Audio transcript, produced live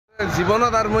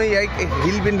জীৱনত আৰু মই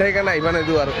হিল পিন্ধাই কাৰণে আহিবা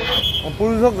নিদিওঁ আৰু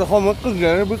পুৰুষক দেখাম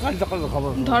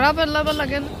ধৰা পেলাব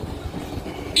লাগে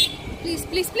please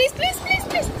please please please please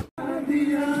please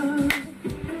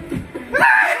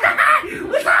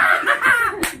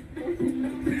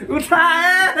উঠা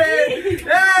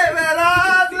মেৰা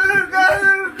দুৰ্গা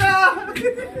দুৰ্গা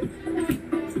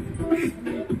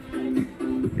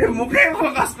মুখে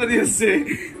ফকাচ কৰি আছে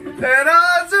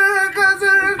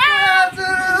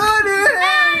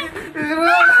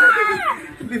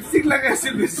লিপস্টিক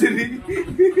লাগাইছিল বেচাৰি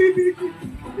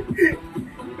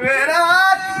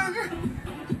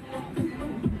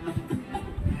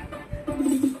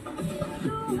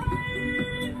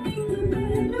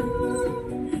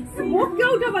মোক কিয়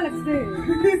উঠাব লাগছে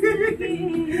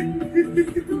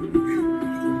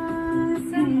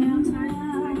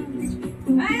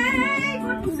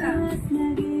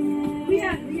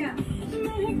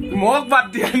মোক বাদ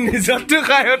দিয়া নিজৰটো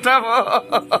খাই উঠাব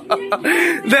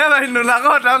দে ভাই নোলাগ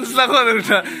ডান্স লাগ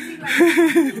উঠা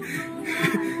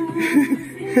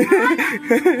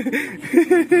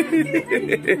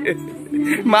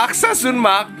মাক চাচোন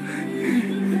মাক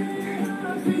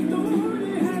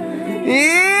ই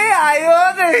আয়ো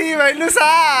দেহি ভাইনো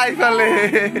চা ইফালে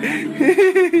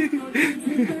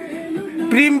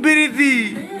প্ৰিম প্ৰীতি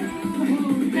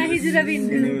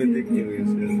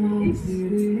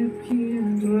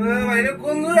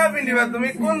কোন যোৰা পিন্ধিবা তুমি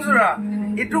কোন যোৰা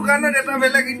ইটো কাণত এটা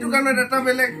বেলেগ ইটো কাণত এটা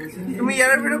বেলেগ তুমি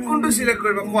ইয়াৰ ভিতৰত কোনটো চিলেক্ট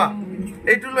কৰিবা কোৱা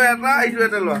এইটো লৈ এটা এইটো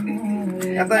এটা লোৱা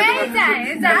এটা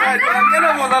কেনে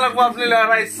মজা লাগব আপুনি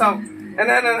ল'ৰা চাওক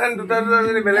এনে এনে দুটা দুটা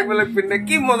যদি বেলেগ বেলেগ পিন্ধে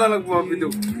কি মজা লাগব আপুনিটো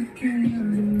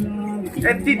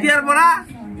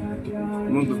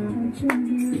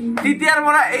তেতিয়াৰ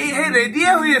পৰা এই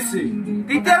ৰেডিয়ে হৈ আছে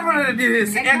তেতিয়াৰ পৰা ৰেডি হৈ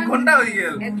আছে 1 ঘণ্টা হৈ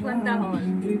গেল 1 ঘণ্টা হ'ল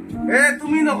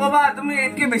তুমি নকবা তুমি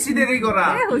এতকে বেছি দেৰি কৰা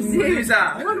বুজিছা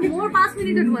মোৰ 5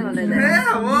 মিনিটত মই হলে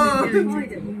হ'ব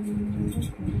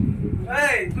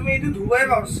তুমি এইটো ধুবাই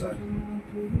পাওছা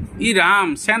ই ৰাম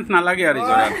সেন্ট নালাগে আৰু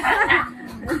জৰা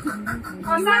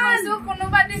অনাজু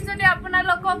কোনোবা দিন যদি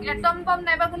আপোনালোকক এটম বম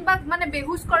নাইবা কোনবা মানে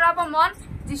বেহুশ কৰাব মন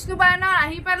জিষ্ণু বায়নৰ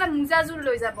আহি পেলা মুজাজুৰ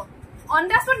লৈ যাব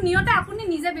অন্দাজত নিয়তে আপুনি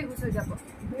নিজে বেহুশ হৈ যাব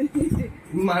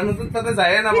মানুহটো তাতে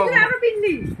যায় না বাবু আৰু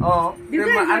পিন্দি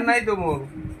আন নাই তো মোৰ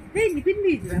এই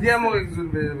পিন্দি দিয়া মোক একজন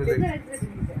বেলেগ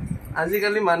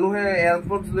আজিকালি মানুহে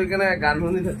এয়াৰপোৰ্ট লৈ কেনে গান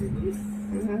শুনি থাকে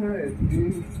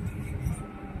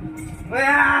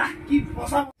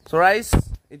চৰাইজ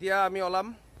এতিয়া আমি ওলাম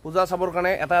পূজা চাবৰ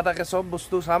কাৰণে এটা এটাকে চব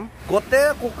বস্তু চাম গোটেই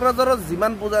কোকৰাঝাৰত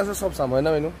যিমান পূজা আছে চব চাম হয় না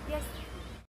মেনু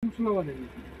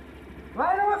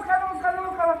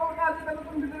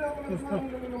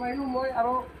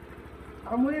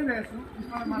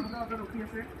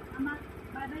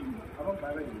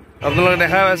আপোনালোকে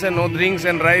দেখা পাইছে নো ড্ৰিংকছ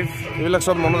এণ্ড ড্ৰাইভ এইবিলাক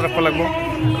চব মনত ৰাখিব লাগিব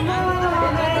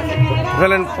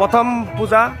প্ৰথম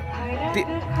পূজা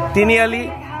তিনিআলি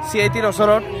CITৰ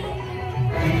ওচৰত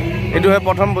এইটো হয়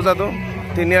প্ৰথম পূজাটো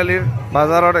তিনিআলিৰ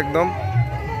বাজাৰত একদম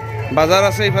বাজাৰ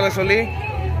আছে ইফালে চলি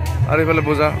আৰু ইফালে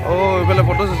পূজা ইফালে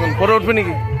ফটো চেচন ফটো উঠবে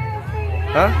নেকি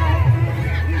হা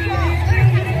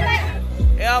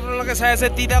এয়া আপোনালোকে চাই আছে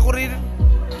তিতাকুৰিৰ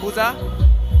পূজা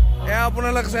এয়া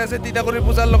আপোনালোকে চাই আছে তিতাকুৰিৰ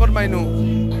পূজাৰ লগত মাইনু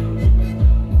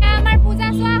আমাৰ পূজা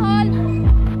চোৱা হ'ল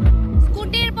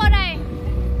স্কুটিৰ পৰাই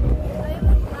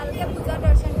ভালকে পূজা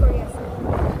দৰ্শন কৰি আছে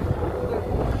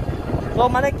তো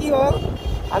মানে কি হ'ল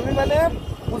আমি মানে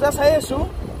পূজা চাই আছো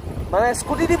মানে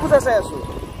স্কুটি দি পূজা চাই আছো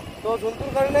তো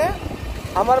যোনটোৰ কাৰণে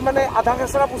আমাৰ মানে আধা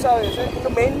কেঁচৰা পূজা হৈ আছে কিন্তু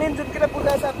মেইন যোনকেইটা পূজা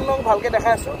আছে আপোনালোকক ভালকে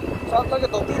দেখাই আছো তো আপোনালোকে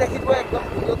দতি ৰাখিব একদম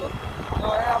ভিডিঅ'টোত তো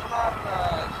আপোনাৰ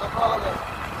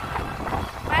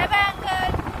বাই বাই আংকল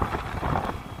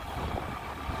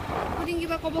পুডিং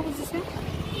কিবা ক'ব খুজিছে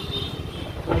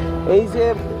এই যে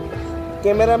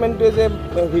কেমেৰামেনটোৱে যে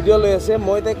ভিডিঅ' লৈ আছে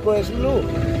মই তাইক কৈ আছিলোঁ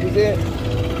যে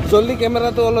জল্দি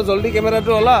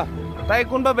কেমেৰাটো ওলা তাই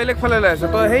কোনোবা বেলেগ ফালে লৈ আছে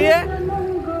তো সেয়ে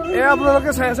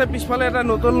আপোনালোকে চাই আছে পিছফালে এটা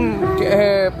নতুন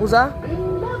পূজা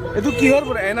এইটো কিহৰ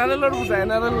পূজা NRLৰ পূজা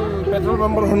NRL পেট্ৰল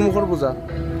পাম্পৰ সন্মুখৰ পূজা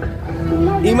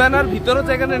ইমান আৰু ভিতৰত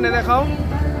জেগাতে নেদেখাওঁ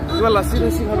কিবা লাচি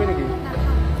খাবি নেকি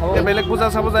বেলেগ পূজা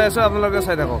চাব যাই আছো আপোনালোকে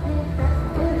চাই থাকক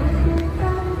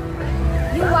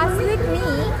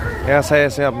এয়া চাই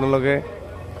আছে আপোনালোকে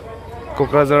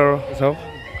কোকৰাঝাৰ চাওক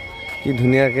কি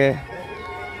ধুনীয়াকৈ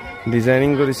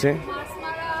ডিজাইনিং কৰিছে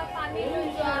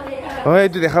হয়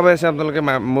এইটো দেখা পাই আছে আপোনালোকে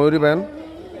ময়ূৰী বায়ন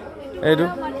এইটো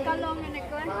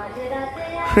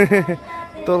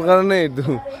তোৰ কাৰণে এইটো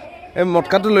এই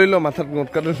মটকাটো লৈ ল মাথাত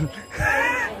মটকাটো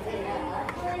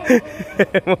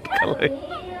মটকা লৈ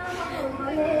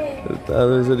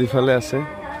তাৰপিছত ইফালে আছে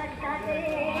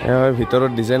এয়া হয়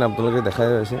ভিতৰত ডিজাইন আপোনালোকে দেখাই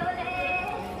আছে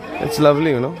ইটছ লাভলি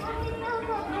ইউ ন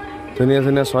ধুনীয়া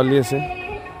ধুনীয়া ছোৱালী আছে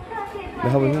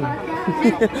দেখা পাইছা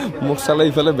মোক চালে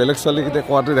ইফালে বেলেগ ছোৱালী কেইটা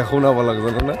কোৱাটো দেখো নাব লাগে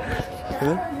জানো না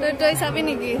তই চাবি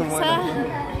নেকি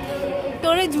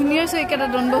তোৰে জুনিয়ৰ সৈকেটা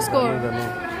ডন বস্কো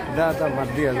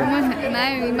নাই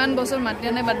ইমান বছৰ মাত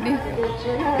দিয়া নাই বাদ দি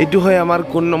এইটো হয় আমাৰ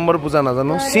কোন নম্বৰ পূজা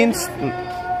নাজানো সিন্স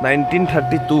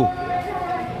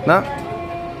 1932 না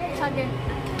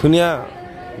ধুনীয়া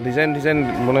ডিজাইন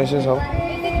বনাইছে সব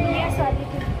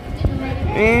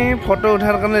ফটো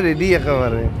উঠাৰ কাৰণে ৰেডি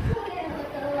একেবাৰে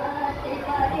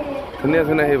ধুনীয়া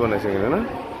সেই বনাইছে কিন্তু না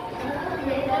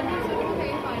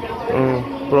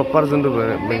প্ৰপাৰ যোনটো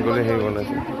বেংগলী সেই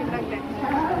বনাইছে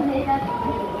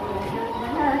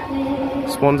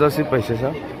স্পন্সৰশ্বিপ পাইছে চা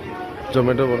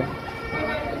জমেটো পৰা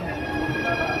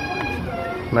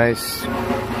নাইস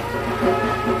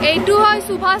এইটো হয়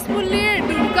সুভাষপল্লীৰ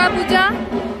দুৰ্গা পূজা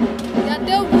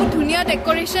ইয়াতেও বহুত ধুনীয়া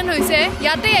ডেকোৰেশ্যন হৈছে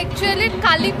ইয়াতে একচুৱেলি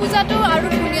কালী পূজাটো আৰু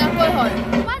ধুনীয়াকৈ হয়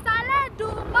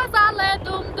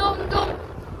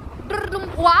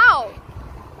ৱাও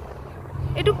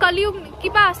এইটো কলিযুগ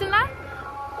কিবা আছে না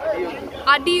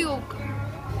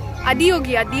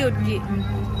আদিয়োগী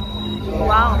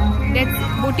wow that's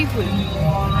beautiful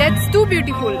that's too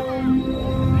beautiful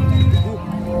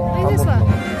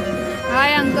hi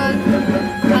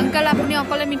uncle apuni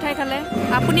okole mithai khale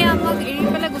apuni amok eri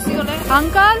pele gusi gole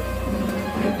uncle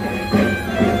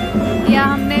या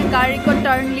हमने गाड़ी को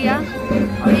टर्न लिया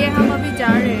और ये हम अभी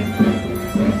जा रहे हैं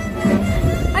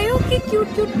आयो की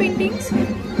क्यूट पेंटिंग्स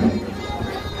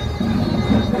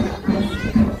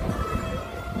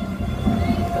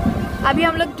अभी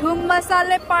हम लोग धूम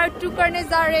मसाले पार्ट 2 करने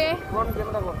जा रहे हैं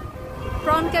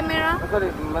फ्रंट कैमरा सॉरी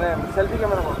माने सेल्फी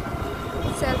कैमरा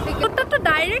तो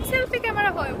डायरेक्ट सेल्फी कैमरा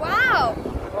होय वाओ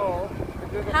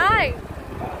हाय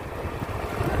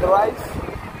गाइस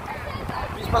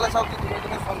इस वाला सब की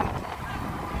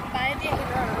बाय दी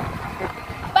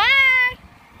बाय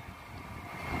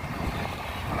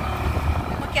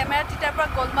मैं कैमरा टिटा पर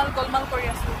गोलमाल কৰি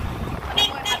আছো মানে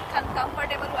মই হাত খান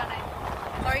কমফৰ্টেবল হোৱা নাই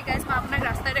सॉरी गाइस मैं अपना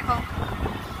रास्ता दिखाऊं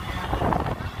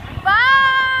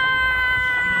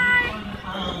by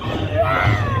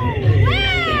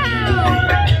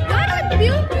what a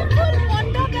beautiful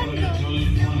Mondop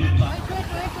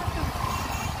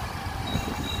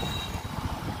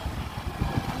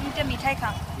मीठे मिठाई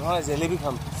खाम নহয় জেলেবি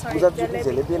খাম পূজাত যদি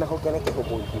জেলেবি নাখাও কেনেকৈ হ'ব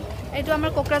এইটো আমাৰ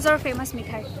কোকৰাঝাৰৰ ফেমাস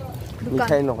মিঠাই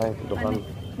মিঠাই নহয় দোকান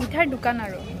মিঠাইৰ দোকান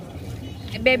আৰু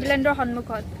বেবিলেণ্ডৰ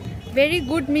সন্মুখত very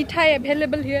good mithai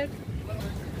available here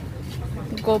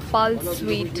Gopal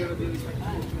Sweet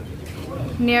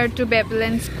near to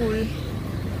Babylon School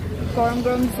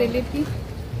गरम जलेबी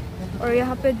और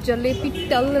यहाँ पे जलेबी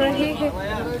तल रहे हैं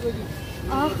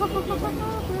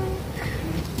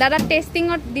दादा टेस्टिंग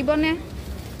दिबने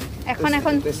এখন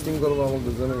টেস্টিং করব আমাক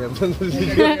দুজনে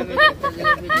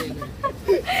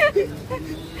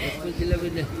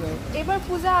এবাৰ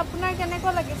পূজা আপোনাৰ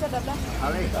কেনেকুৱা লাগিছে দাদা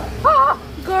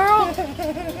গৰম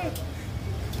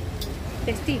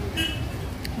টেস্টি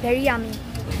ভেৰি ইয়ামি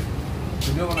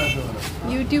ভিডিও বনাইছো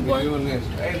ইউটিউবৰ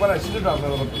একবাৰ আহিছিল তো আপোনাৰ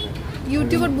লগত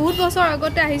ইউটিউবত বহুত বছৰ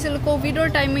আগতে আহিছিল কোভিডৰ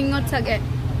টাইমিংত চাগে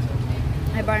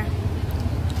এবাৰ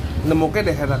না মোকে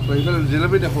দেখা ৰাখো ইফালে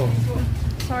জিলাপি দেখো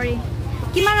সৰি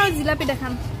কিমান আৰু জিলাপি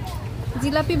দেখাম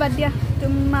জিলাপি বাদ দিয়া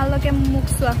তোমালোকে মুখ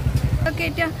চোৱা ওকে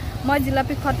এতিয়া মই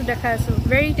জিলাপি খোৱাটো দেখাই আছো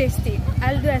very tasty I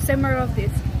will do এসএমআৰ of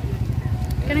this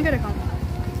কেনেকৈ দেখাম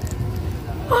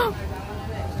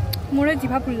মোৰে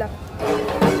জিভা ফুল্লা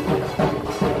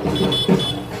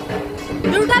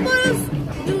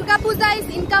Durga Puja is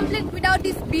incomplete without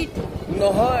this beet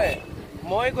নহয়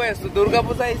মই কৈ আছো Durga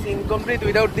Puja is incomplete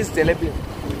without this jalebi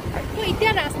তো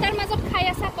এতিয়া ৰাস্তাৰ মাজত খাই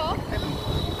আছা ক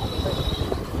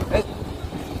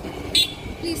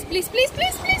Please.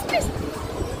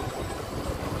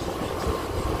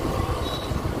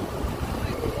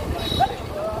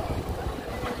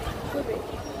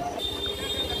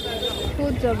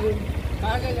 Food job.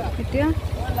 Kitia?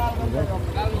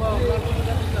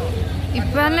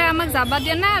 Ipale amak jaba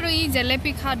dia na aru I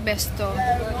jalebi khat besto.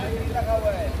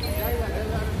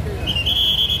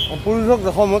 পুরুষক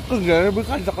দেখো মই তো জেলেবি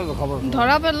খাই থাকা দেখাব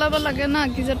ধৰা পেলাব লাগে না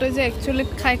কি যে তই যে একচুয়ালি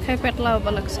খাই পেটলা হ'ব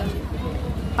লাগছে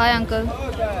Hi uncle,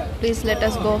 please let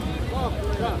us go.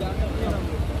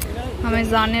 हमें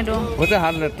जाने दो. ওতে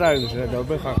হাত লেট্ৰা হৈ গৈছে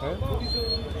জলপাই খাকে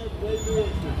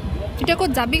এটা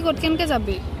কত যাবি কত কেনকে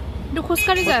যাবি এটা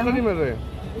খোজকাৰি যায়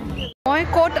মই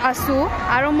কত আছো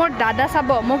আৰু মোৰ দাদা চাব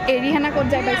মোক এৰি হেনা কত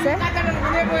যাই পাইছে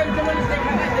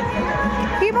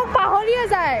সি মোক পাহৰিয়ে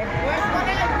যায়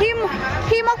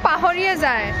সি মোক পাহৰিয়ে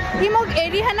যায় সি মোক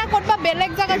এৰি হেনা ক'ৰবাত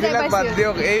বেলেগ জাগা যাই পাইছে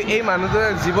এই মানুহটোৱে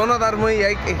জীৱনত আৰু মই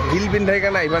ইয়াক হিল পিন্ধাই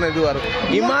কাৰণে আহিব নিদিওঁ আৰু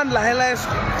ইমান লাহে লাহে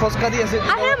খোজকাঢ়ি আছে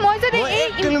মই যদি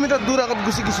 1 কিলোমিটাৰ দূৰ আগত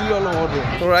গুচি গৈছিলোঁ অলপ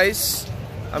ৰাইজ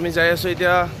আমি যাই আছোঁ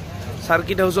এতিয়া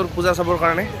চাৰ্কিট হাউচৰ পূজা চাবৰ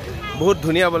কাৰণে বহুত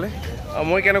ধুনীয়া বোলে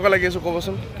মই কেনেকুৱা লাগি আছোঁ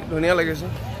ক'বচোন কি ধুনীয়া লাগি আছে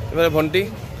এইফালে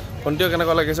ভণ্টিও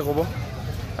কেনেকুৱা লাগি আছে ক'ব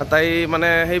তাই মানে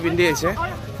সেই পিন্ধি আহিছে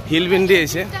হিল পিন্ধি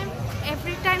আহিছে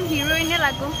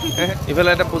ইফালে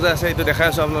এটা পূজা আছে এইটো দেখাই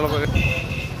আছোঁ আপোনালোকক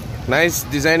নাইচ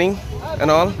ডিজাইনিং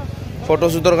এণ্ড অল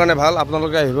ফটোশ্বুটৰ কাৰণে ভাল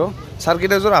আপোনালোকে আহিব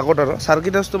চাৰ্কিট হাউচৰ আগত আৰু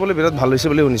চাৰ্কিট হাউচটো বোলে বিৰাট ভাল হৈছে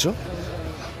বুলি শুনিছোঁ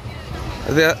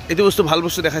এতিয়া এইটো বস্তু ভাল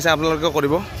বস্তু দেখাইছে আপোনালোকে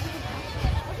কৰিব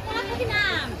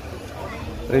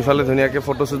এইফালে ধুনীয়াকৈ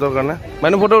ফটোশ্বুটৰ কাৰণে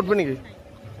মানুহ ফটো উঠিব নেকি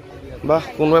বা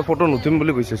কোনোবাই ফটো নুঠিম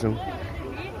বুলি কৈছেচোন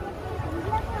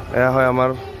এয়া হয় আমাৰ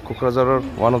কোকৰাঝাৰৰ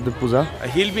ওৱান অফ দি পূজা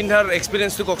হিল পিন্ধাৰ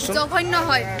এক্সপিৰিয়েঞ্চটো কওকচোন জঘন্য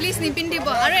হয় প্লিজ নিপিন্ধিব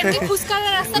আৰু এটি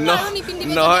খুজকাঢ়া ৰাস্তাত আৰু নিপিন্ধিব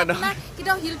নহয়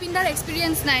কিটা হিল পিন্ধাৰ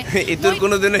এক্সপিৰিয়েঞ্চ নাই এইটোৰ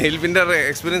কোনোদিনো হিল পিন্ধাৰ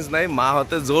এক্সপিৰিয়েঞ্চ নাই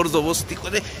মাহঁতে জোৰ জবস্তি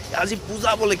কৰে আজি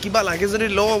পূজা বোলে কিবা লাগে যদি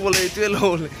লওঁ বোলে এইটোৱে লওঁ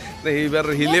বোলে এইবাৰ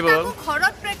হিলে বাৰু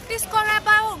ঘৰত প্ৰেক্টিচ কৰা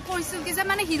বা কৈছোঁ কি যে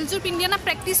মানে হিলযোৰ পিন্ধি না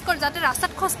প্ৰেক্টিচ কৰ যাতে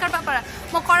ৰাস্তাত খোজকাঢ়িব পাৰা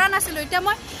মই কৰা নাছিলোঁ এতিয়া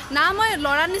মই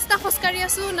ল'ৰাৰ নিচিনা খোজকাঢ়ি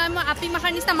আছোঁ না মই আপি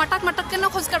মাখাৰ নিচিনা মাটাতকৈ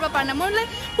খোজকাঢ়িব পৰা নাই মই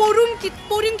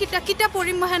পৰিম কিটা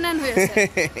পৰিম মই হেনেন হৈ আছে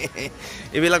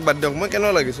এইবিলাক বাদ দিয়ক মই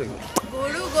কেনেকুৱা লাগিছোঁ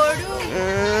গৰু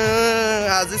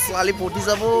আজি ছোৱালী পঠি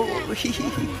যাব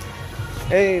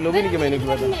এই ল'বি নেকি মাইনু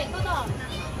কিবা এটা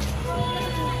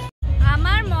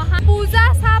আমাৰ মহা পূজা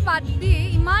চাহ বাদ দি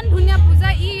ইমান ধুনীয়া পূজা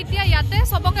এতিয়া ইয়াতে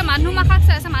চবকে মানুহ মাখাক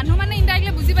চাই আছে মানুহ মানে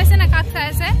ইনডাইৰেক্টলি বুজি পাইছে না কাক চাই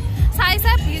আছে চাই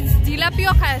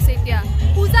জিলাপিও খাই আছে এতিয়া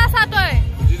পূজা চাহ তই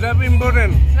জিলাপি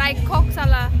ইম্পৰ্টেণ্ট ৰাক্ষক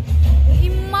চালা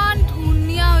ইমান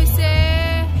ধুনীয়া হৈছে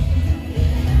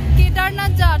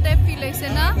কেদাৰনাথ যাওঁতে ফিল হৈছে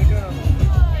না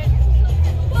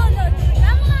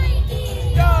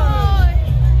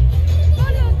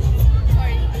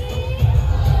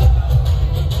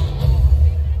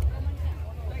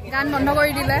গান বন্ধ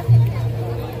কৰি দিলে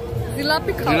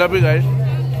জিলাপি গাইছ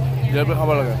জিলাপি খাব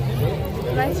লাগে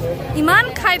ইমান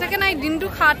খাই থাকে নাই দিনটো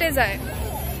খাওঁতে যায়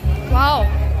ৱাও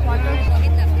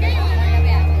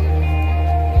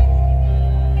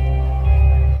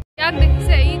ইয়াক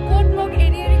দেখিছে ই ক'ত মোক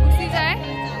এৰি গুচি যায়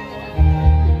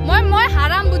মই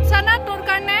হাৰাম বুজছা না তোৰ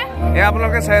কাৰণে এয়া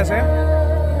আপোনালোকে চাই আছে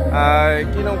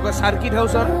কি নাম কয় চাৰ্কিট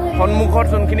হাউচৰ সন্মুখৰ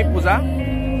যোনখিনি পূজা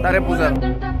তাৰে পূজা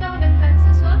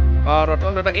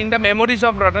Ratan Tata in the memories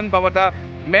of Ratan Baba, the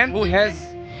man who has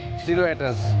 0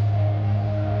 haters.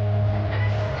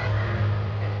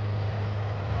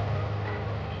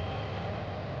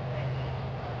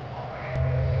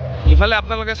 ইফালে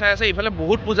আপোনালোকে চাই আছে ইফালে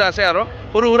বহুত পূজা আছে আৰু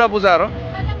সৰু সুৰা পূজা আৰু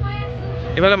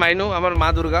ইফালে মাইনু আমাৰ মা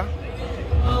দুৰ্গা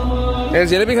এই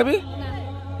জিলাপি খাবি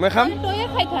মই খাম তয়ে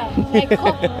খাই থাক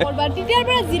কৰবাৰ তেতিয়াৰ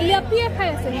পৰা জিলাপিয়ে খাই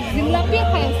আছে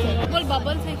বল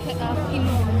বাবলছ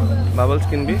কিনো বাবলছ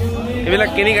কিনবি এইবিলাক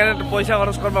কিনি কাৰণে পইচা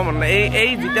খৰচ কৰিব মন নাই এই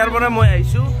যেতিয়াৰ পৰা মই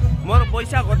আহিছোঁ মোৰ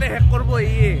পইচা গোটেই শেষ কৰিব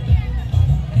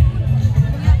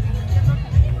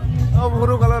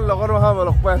সৰু কালৰ লগৰ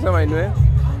লগ পাই আছে মানুহে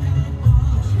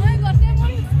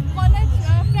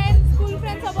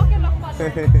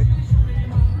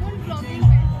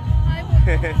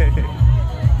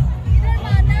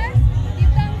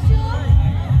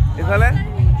এইফালে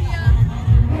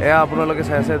এয়া আপোনালোকে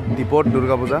চাই আছে দীপত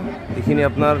দুৰ্গা পূজা এইখিনি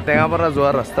আপোনাৰ টেঙাপাৰা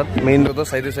যোৱাৰ ৰাস্তাত মেইন ৰোডৰ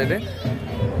চাইডে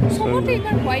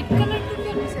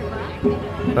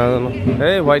নাজানো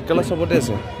এই হোৱাইট কালাৰ চবতে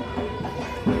আছে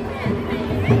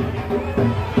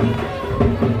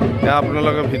এয়া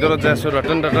আপোনালোকে ভিতৰত যাই আছোঁ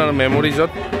ৰতন টাটাৰ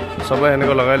মেমৰিজত চবে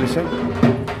সেনেকৈ লগাই লৈছে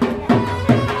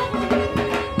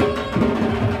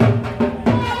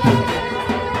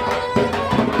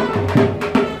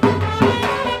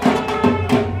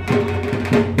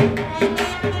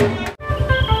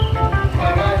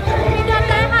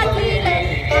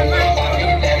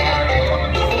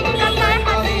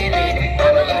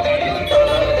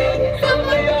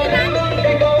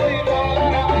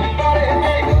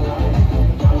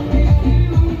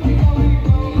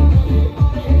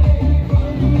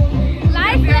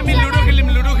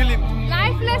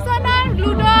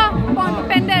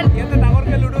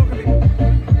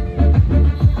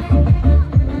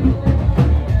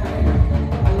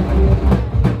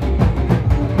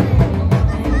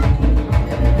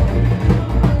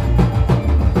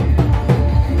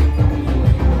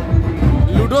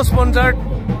স্পন্সাৰ্ড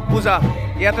পূজা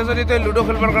ইয়াতে যদি তই লুডো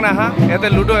খেলিবৰ কাৰণে আহা ইয়াতে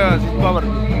লুডো জিকিব পাৰ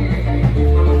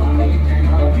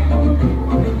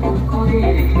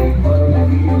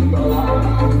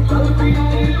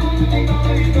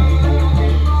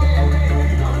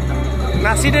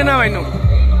নাচি দে না বাইনো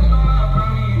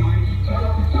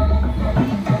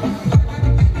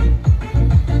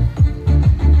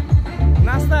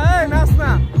নাচনা নাচনা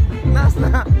নাচনা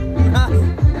নাচ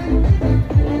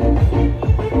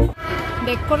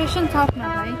ডেকোরেশন সাফ না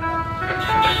ভাই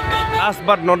last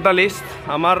but not the list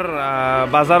আমার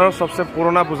বাজারের সবচেয়ে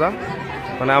পুরোনা পূজা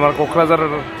মানে আমার কোকরাঝার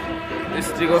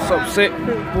ডিস্ট্রিক্টর সবচেয়ে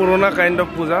পুরোনা কাইন্ড অফ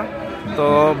পূজা তো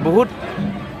বহুত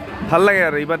ভাল লাগে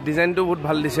আর এবার ডিজাইনটো বহুত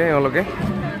ভাল দিছে এওঁলোকে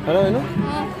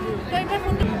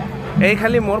এই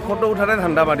খালি মোর ফটো উঠাতে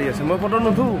ধান্দা মাৰি আছে মই ফটো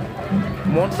নুঠো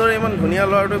মোৰ দৰে ইমান ধুনীয়া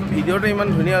ল'ৰাটো ভিডিঅ'টো ইমান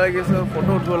ধুনীয়া লাগিছে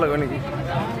ফটো উঠিব লাগে নেকি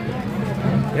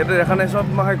ইয়াতে দেখা নাই চব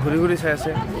মাহে ঘূৰি ঘূৰি চাই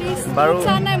আছে বাৰু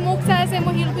মোক চাই আছে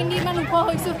মই হিল পিন্ধি ইমান ওখ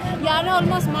হৈছো ইয়াৰ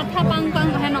অলমষ্ট মাথা পাং পাং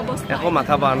হেন অৱস্থা একো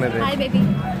মাথা পাৰ নাই হাই বেবি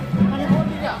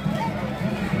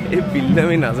এই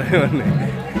বিল্ডামি নাযায় মানে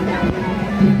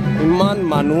ইমান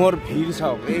মানুহৰ ভিৰ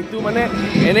চাওক এইটো মানে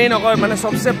এনেই নকয় মানে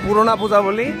সবচেয়ে পুৰণা পূজা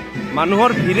বুলি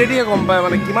মানুহৰ ভিৰে দিয়ে গম পায়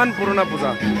মানে কিমান পুৰণা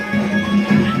পূজা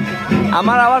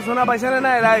আমাৰ আৱাজ শুনা পাইছেনে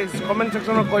নাই ৰাইজ কমেণ্ট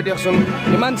ছেকশ্যনত কৈ দিয়কচোন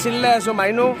ইমান চিল্লাই আছো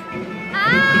মাইনু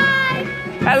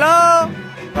হেল্ল'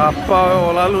 বাপ্পা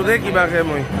ওলালো দে কিবাকে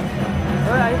মই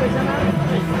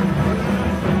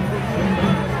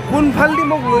কোনফালেদি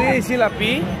মোক লৈ আহিছিল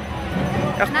আপি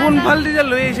কোনফালেদি যে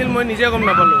লৈ আহিছিল মই নিজে গম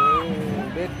নাপালো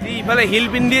ইফালে হিল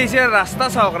পিন্ধি আহিছে ৰাস্তা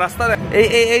চাওক ৰাস্তা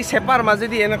এই চেপাৰ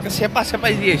মাজেদি এনেকৈ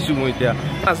চেপাই দি আহিছোঁ মই এতিয়া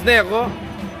নাজনে আকৌ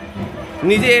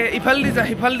নিজে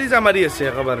ইফালেদি যা মাৰি আছে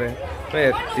একেবাৰে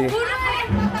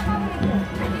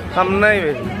কাম নাই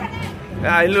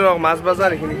আহিলোঁ ৰক মাছ বজাৰ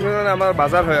এইখিনি আমাৰ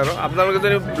বজাৰ হয় আৰু আপোনালোকে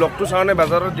যদি ব্লগটো চাওঁ নে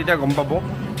বাজাৰত তেতিয়া গম পাব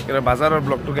কিন্তু বাজাৰৰ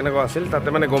ব্লগটো কেনেকুৱা আছিল তাতে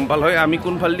মানে গম পাল হয় আমি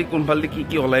কোনফালেদি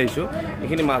কি ওলাই আহিছোঁ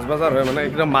এইখিনি মাছ বজাৰ হয় মানে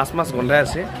একদম মাছ গন্ধাই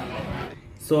আছে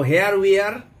চ' hair we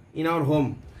are in hour home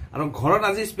আৰু ঘৰত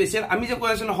আজি স্পেচিয়েল আমি যে কৈ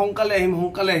আছিলোঁ সোনকালে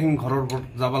আহিম ঘৰৰ ওপৰত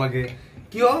যাব লাগে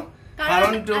কিয়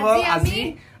কাৰণটো হ'ল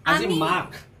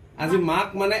আজি মাক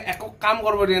মানে একো কাম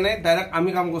কৰিব দিয়া নাই ডাইৰেক্ট আমি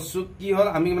কাম কৰিছোঁ কি হ'ল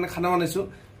আমি মানে খানা বনাইছোঁ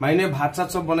মাইনুৱে ভাত চাত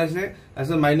চব বনাইছে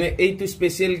তাৰপিছত মাইনুৱে এইটো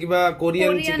স্পেচিয়েল কিবা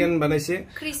কোৰিয়ান চিকেন বনাইছে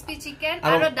ক্ৰিস্পি চিকেন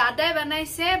আৰু দাদাই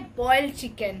বনাইছে বইল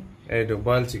চিকেন এইটো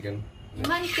বইল চিকেন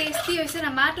ইমান টেষ্টি হৈছে না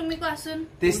মা তুমি কোৱাচোন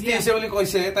টেষ্টি হৈছে বুলি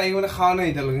কৈছে তাই মানে খাৱা নাই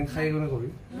এতিয়ালৈকে খাই কোনে কবি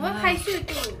মই খাইছোঁ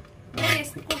এইটো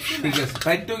ঠিক আছে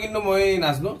তাইতো কিন্তু মই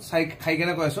নাজানো খাই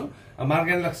কেনে কৈ আছো আমাৰ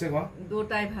কেনে লাগছে কোৱা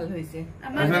দুটাই ভাল হৈছে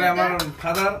আমাৰ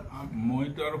ফাদাৰ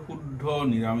মইতো আৰু শুদ্ধ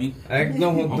নিৰামিষ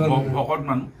একদম শুদ্ধ ভকত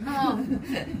মানুহ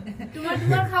তোমাৰ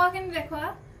খাৱা কেনে দেখুৱা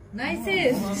নাইছে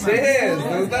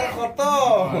দুটাৰ কত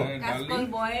কাচকল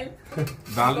বইল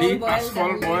দালি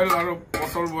কাচকল বইল আৰু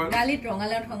পটল বইল দালিত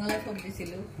ৰঙালাও চব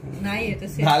দিছিলো নাই এটা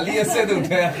দালি আছে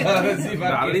দুটা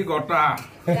দালি গটা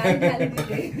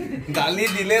দালি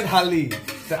দিলে ঢালি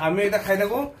আমি এটা খাই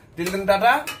থাকো দিলদিন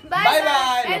টাটা বাই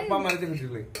বাই লপা মাৰিতে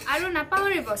ভিডিঅ'লৈ আৰু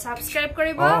নাপাহৰিব সাবস্ক্ৰাইব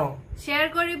কৰিব শেয়াৰ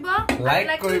কৰিব লাইক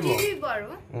কৰিব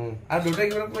আৰু দুটা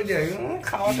কিবা কৈ দিয়া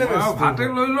খাওঁতে ভাতে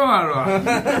লৈ লওঁ আৰু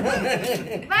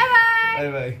bye bye bye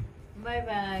bye bye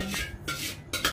bye